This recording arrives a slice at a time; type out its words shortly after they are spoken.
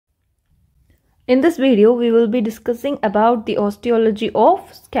In this video, we will be discussing about the osteology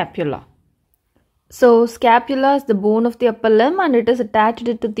of scapula. So, scapula is the bone of the upper limb and it is attached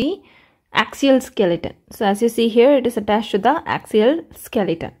to the axial skeleton. So, as you see here, it is attached to the axial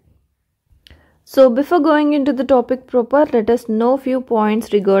skeleton. So, before going into the topic proper, let us know few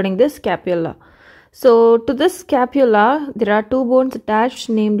points regarding this scapula. So, to this scapula, there are two bones attached,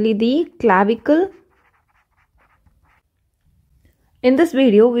 namely the clavicle. In this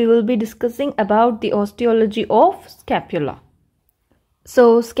video, we will be discussing about the osteology of scapula.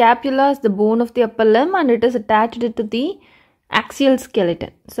 So, scapula is the bone of the upper limb and it is attached to the axial skeleton.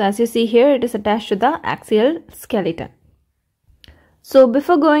 So, as you see here, it is attached to the axial skeleton. So,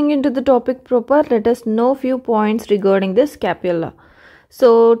 before going into the topic proper, let us know few points regarding this scapula.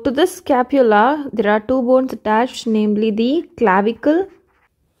 So, to this scapula, there are two bones attached, namely the clavicle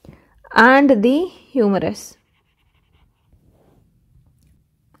and the humerus.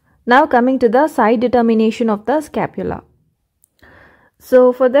 Now coming to the side determination of the scapula.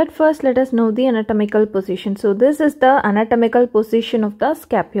 So for that, first let us know the anatomical position. So this is the anatomical position of the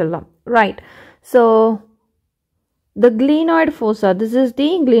scapula, right? So the glenoid fossa, this is the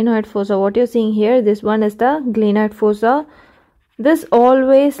glenoid fossa. What you're seeing here, this one is the glenoid fossa. This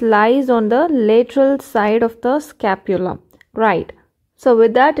always lies on the lateral side of the scapula, right? So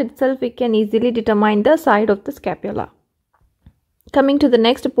with that itself, we can easily determine the side of the scapula. Coming to the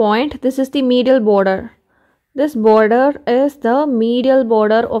next point, this is the medial border. This border is the medial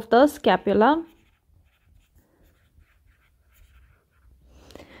border of the scapula.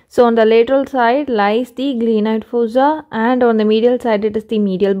 So on the lateral side lies the glenoid fossa and on the medial side it is the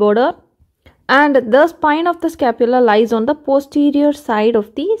medial border. And the spine of the scapula lies on the posterior side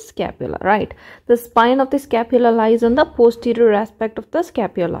of the scapula, right? The spine of the scapula lies on the posterior aspect of the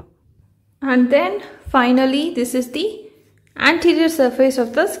scapula. And then finally, this is the anterior surface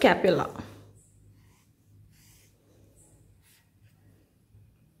of the scapula.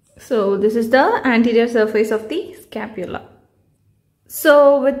 So this is the anterior surface of the scapula.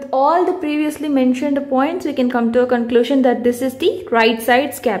 So with all the previously mentioned points, we can come to a conclusion that this is the right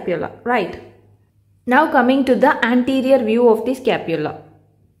side scapula, right? Now coming to the anterior view of the scapula.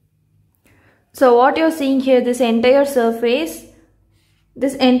 So what you're seeing here, this entire surface,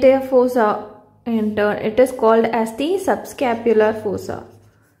 this entire fossa, and it is called as the subscapular fossa.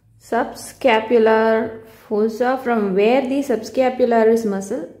 Subscapular fossa, from where the subscapularis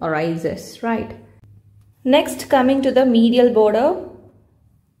muscle arises, right? Next, coming to the medial border.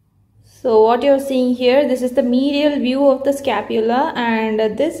 So what you're seeing here, this is the medial view of the scapula and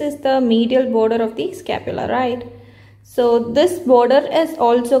this is the medial border of the scapula, right? So this border is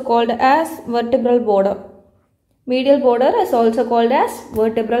also called as vertebral border. Medial border is also called as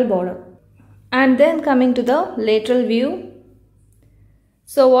vertebral border. And then coming to the lateral view.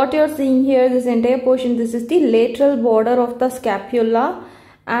 So what you're seeing here, this entire portion, this is the lateral border of the scapula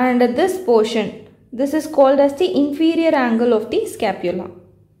and this portion, this is called as the inferior angle of the scapula.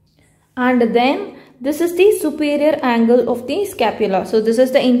 And then this is the superior angle of the scapula. So this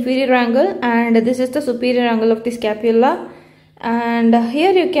is the inferior angle and this is the superior angle of the scapula. And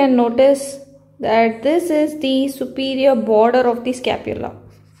here you can notice that this is the superior border of the scapula.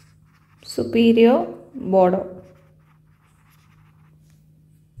 Superior border.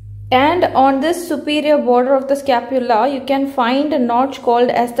 And on this superior border of the scapula, you can find a notch called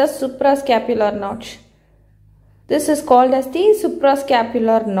as the suprascapular notch. This is called as the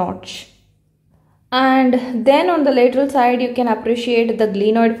suprascapular notch. And then on the lateral side, you can appreciate the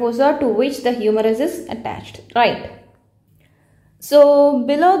glenoid fossa to which the humerus is attached, right? So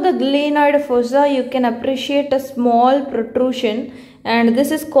below the glenoid fossa, you can appreciate a small protrusion and this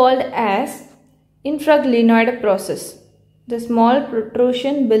is called as infraglenoid process. The small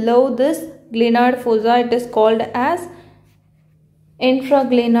protrusion below this glenoid fossa, it is called as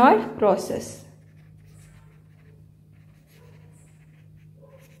infraglenoid process.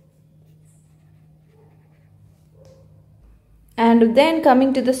 And then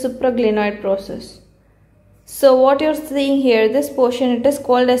coming to the supraglenoid process. So what you're seeing here, this portion, it is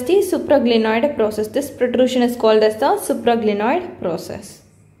called as the supraglenoid process. This protrusion is called as the supraglenoid process.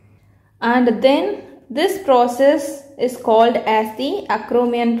 And then this process is called as the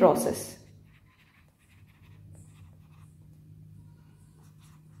acromion process.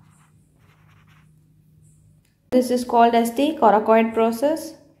 This is called as the coracoid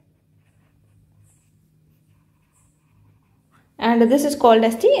process. And this is called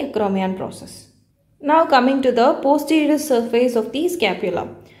as the acromion process. Now coming to the posterior surface of the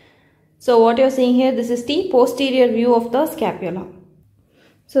scapula. So what you're seeing here, this is the posterior view of the scapula.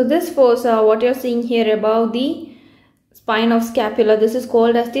 So this fossa, what you're seeing here above the spine of scapula, this is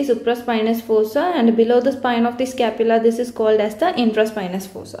called as the supraspinous fossa, and below the spine of the scapula, this is called as the infraspinous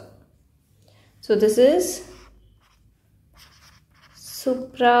fossa. So this is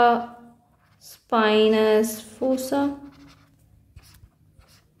supraspinous fossa,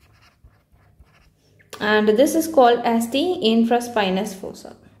 and this is called as the infraspinous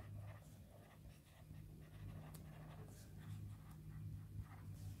fossa.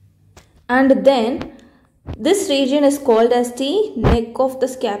 And then this region is called as the neck of the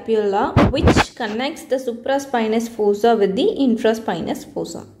scapula, which connects the supraspinous fossa with the infraspinous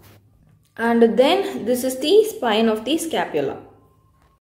fossa. And then this is the spine of the scapula.